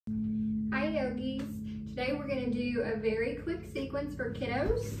yogis. Today we're going to do a very quick sequence for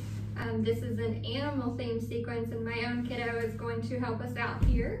kiddos. This is an animal themed sequence and my own kiddo is going to help us out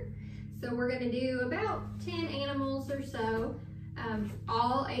here. So we're going to do about 10 animals or so.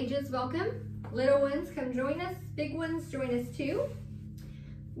 All ages welcome. Little ones come join us, big ones join us too.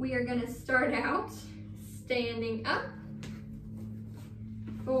 We are going to start out standing up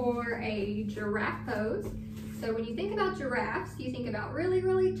for a giraffe pose. So when you think about giraffes, you think about really,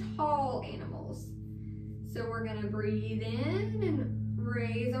 really tall animals. So we're gonna breathe in and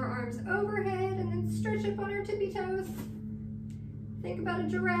raise our arms overhead and then stretch up on our tippy toes. Think about a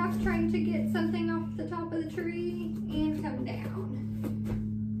giraffe trying to get something off the top of the tree and come down.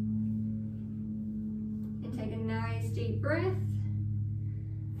 And take a nice deep breath.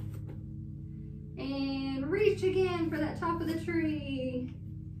 And reach again for that top of the tree.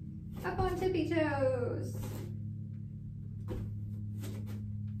 Up on tippy toes.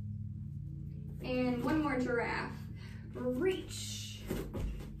 And one more giraffe. Reach.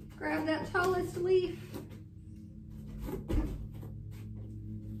 Grab that tallest leaf.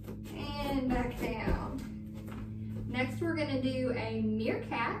 And back down. Next we're gonna do a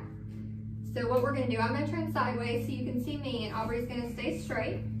meerkat. So what we're gonna do, I'm gonna turn sideways so you can see me and Aubrey's gonna stay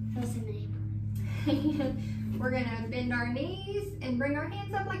straight. What's the name? We're gonna bend our knees and bring our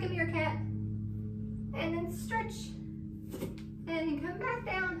hands up like a meerkat. And then stretch. And then come back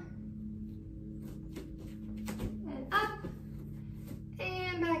down. And up.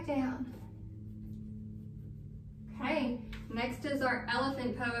 And back down. Okay, next is our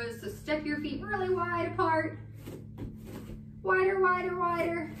elephant pose. So step your feet really wide apart. Wider, wider,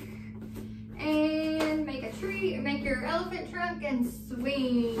 wider. And make your elephant trunk and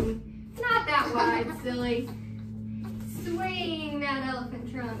swing. Not that wide, silly. Swing that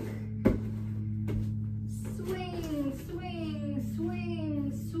elephant trunk. Swing, swing,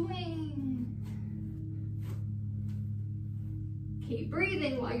 swing, swing. Keep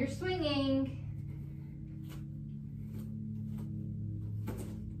breathing while you're swinging.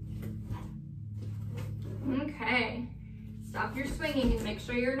 Okay, stop your swinging and make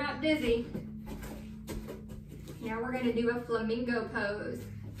sure you're not dizzy. Now we're gonna do a flamingo pose.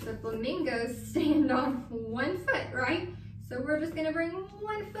 So flamingos stand on one foot, right? So we're just gonna bring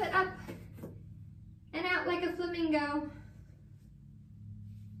one foot up and out like a flamingo.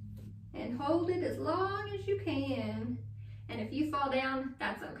 And hold it as long as you can. And if you fall down,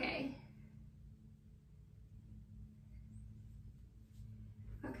 that's okay.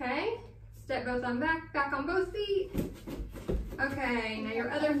 Okay, step both on back on both feet. Okay, now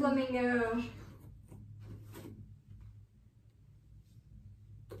your other flamingo.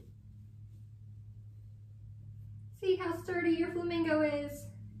 See how sturdy your flamingo is?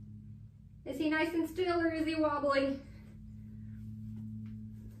 Is he nice and still or is he wobbly?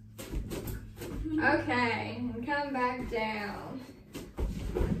 Okay, and come back down.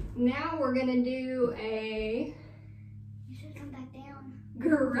 Now we're gonna do a You should come back down.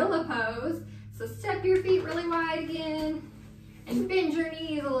 Gorilla pose. So step your feet really wide again and bend your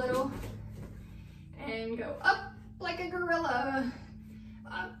knees a little. And go up like a gorilla.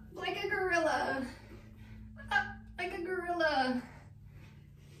 Up like a gorilla. Up like a gorilla.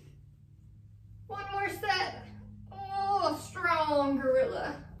 One more set. Oh, strong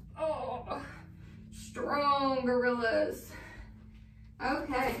gorilla. Oh, strong gorillas.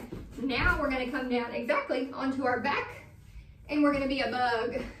 Okay, now we're gonna come down exactly onto our back and we're gonna be a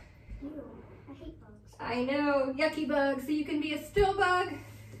bug. Ew, I hate bugs. I know, yucky bug. So you can be a still bug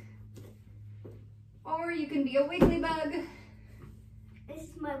or you can be a wiggly bug. This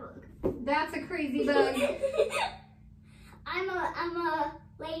is my bug. That's a crazy bug. I'm a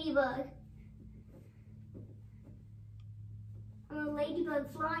ladybug. I'm a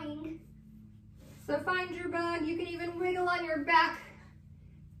ladybug flying. So find your bug. You can even wiggle on your back.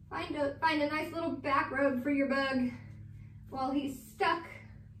 Find a nice little back rub for your bug while he's stuck.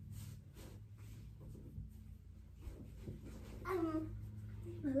 I'm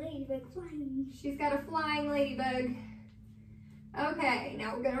a ladybug flying. She's got a flying ladybug. Okay,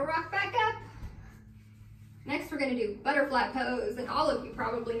 now we're gonna rock back up. Next we're gonna do butterfly pose, and all of you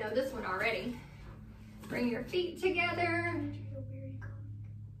probably know this one already. Bring your feet together. Where are you going?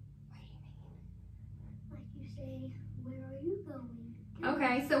 Like you say, where are you going?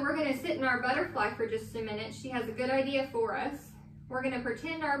 Okay, so we're gonna sit in our butterfly for just a minute. She has a good idea for us. We're gonna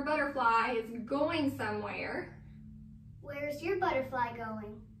pretend our butterfly is going somewhere. Where's your butterfly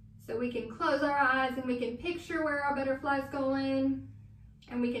going? So we can close our eyes and we can picture where our butterfly's going.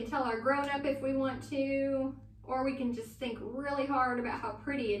 And we can tell our grown-up if we want to, or we can just think really hard about how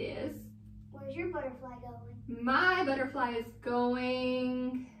pretty it is. Where's your butterfly going? My butterfly is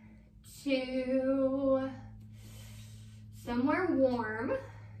going to somewhere warm,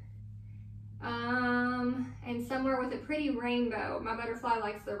 and somewhere with a pretty rainbow. My butterfly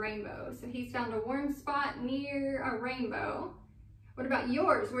likes the rainbow, so he's found a warm spot near a rainbow. What about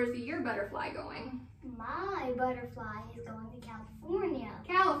yours? Where's your butterfly going? My butterfly is going to California.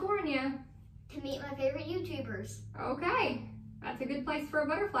 California? To meet my favorite YouTubers. Okay, that's a good place for a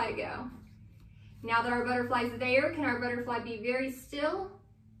butterfly to go. Now that our butterfly's there, can our butterfly be very still?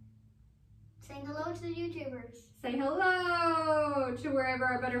 Saying hello to the YouTubers. Say hello to wherever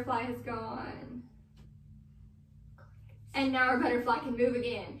our butterfly has gone. And now our butterfly can move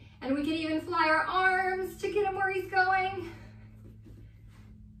again. And we can even fly our arms to get him where he's going.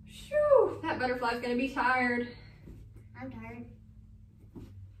 Shoo, that butterfly's gonna be tired. I'm tired.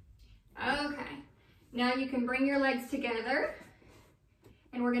 Okay, now you can bring your legs together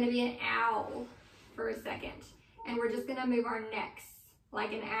and we're gonna be an owl for a second. And we're just gonna move our necks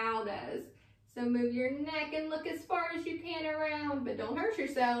like an owl does. So move your neck and look as far as you can around, but don't hurt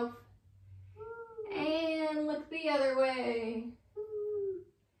yourself. And look the other way.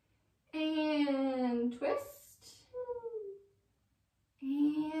 And twist.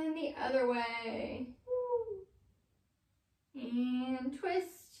 And the other way. And twist.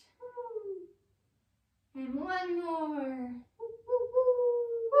 And one more.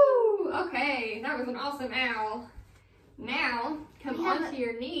 Woo! Okay, that was an awesome owl. Now, come onto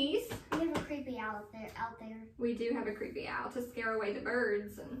your knees. We have a creepy owl out there. We do have a creepy owl to scare away the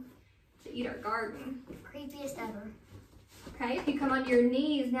birds and to eat our garden. Creepiest ever. Okay, if you come onto your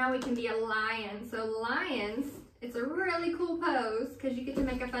knees, now we can be a lion. So lions, it's a really cool pose because you get to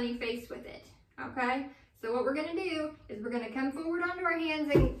make a funny face with it. Okay, so what we're gonna do is we're gonna come forward onto our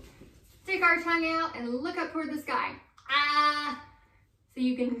hands and stick our tongue out and look up toward the sky. Ah! So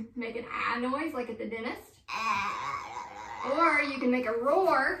you can make an ah noise like at the dentist. Or you can make a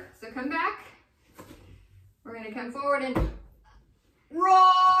roar. So come back. We're gonna come forward and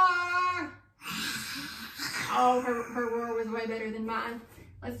roar. Oh, her roar was way better than mine.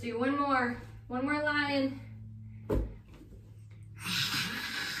 Let's do one more lion.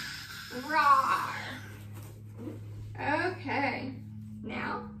 Roar. Okay,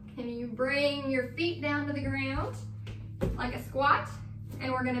 now can you bring your feet down to the ground like a squat?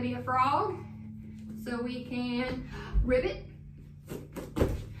 And we're gonna be a frog. So we can ribbit,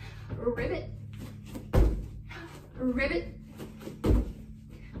 ribbit, ribbit,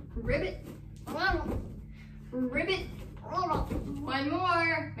 ribbit, ribbit. One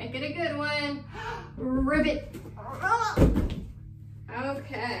more, make it a good one. Ribbit.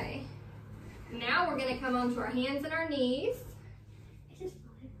 Okay. Now we're gonna come onto our hands and our knees. Is this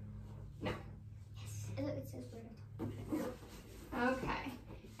fun? No. Yes. It says weird. Okay.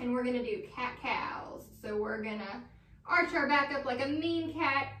 And we're gonna do cat-cows. So we're gonna arch our back up like a mean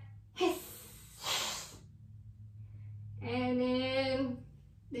cat. Hiss. And then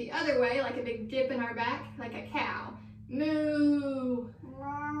the other way, like a big dip in our back, like a cow. Moo.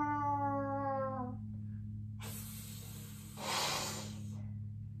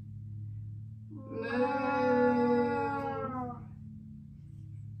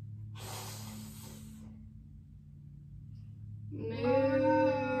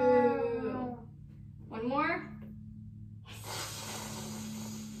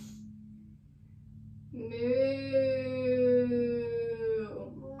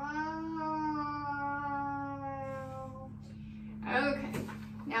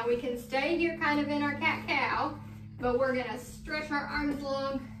 Now we can stay here kind of in our cat-cow, but we're gonna stretch our arms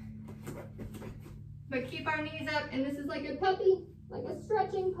long, but keep our knees up, and this is like a puppy, like a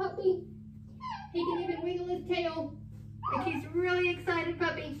stretching puppy. He can even wiggle his tail, like he's really excited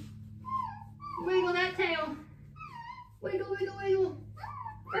puppy. Wiggle that tail. Wiggle, wiggle, wiggle.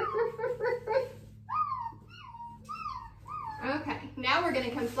 Okay, now we're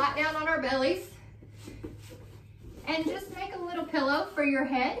gonna come flat down on our bellies. And just make a little pillow for your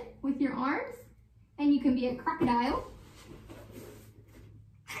head with your arms. And you can be a crocodile.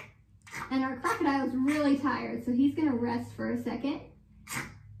 And our crocodile's really tired, so he's gonna rest for a second.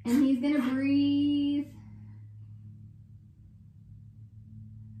 And he's gonna breathe.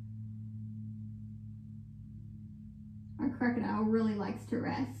 Our crocodile really likes to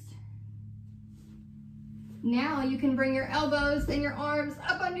rest. Now you can bring your elbows and your arms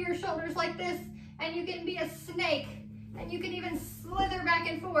up under your shoulders like this. And you can be a snake, and you can even slither back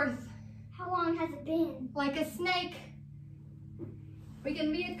and forth. How long has it been? Like a snake. We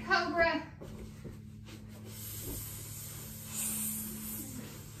can be a cobra.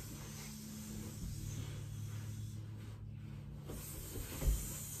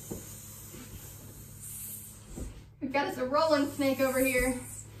 We've got us a rolling snake over here.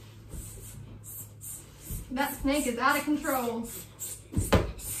 That snake is out of control.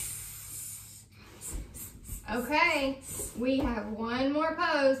 Okay, we have one more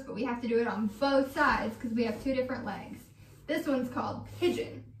pose, but we have to do it on both sides because we have two different legs. This one's called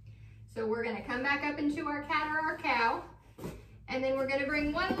pigeon. So we're gonna come back up into our cat or our cow, and then we're gonna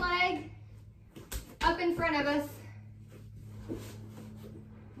bring one leg up in front of us.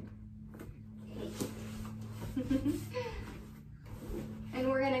 And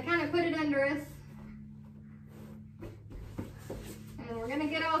we're gonna kind of put it under us. And we're gonna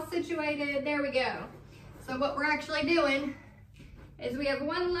get all situated. There we go. So what we're actually doing is we have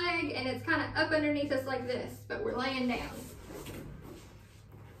one leg and it's kind of up underneath us like this, but we're laying down.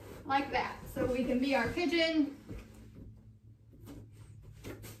 Like that. So we can be our pigeon.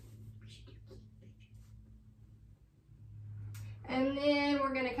 And then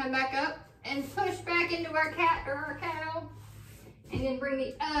we're gonna come back up and push back into our cat or our cow. And then bring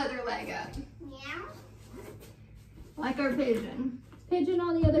the other leg up. Meow. Like our pigeon. Pigeon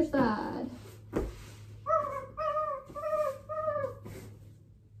on the other side.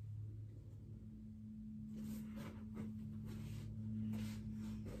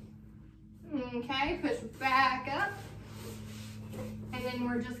 Okay, push back up. And then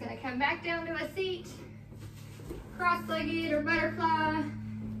we're just gonna come back down to a seat. Cross-legged or butterfly.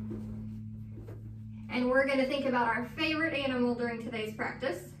 And we're gonna think about our favorite animal during today's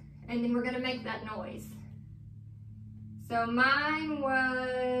practice. And then we're gonna make that noise. So mine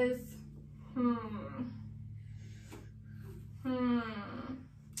was,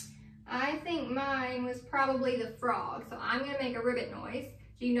 I think mine was probably the frog. So I'm gonna make a ribbit noise.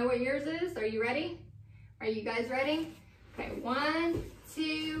 Do you know what yours is? Are you ready? Are you guys ready? Okay, 1,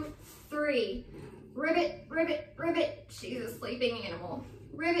 2, 3. Ribbit, ribbit, ribbit. She's a sleeping animal.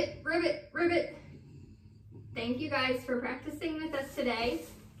 Ribbit, ribbit, ribbit. Thank you guys for practicing with us today.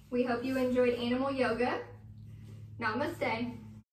 We hope you enjoyed animal yoga. Namaste.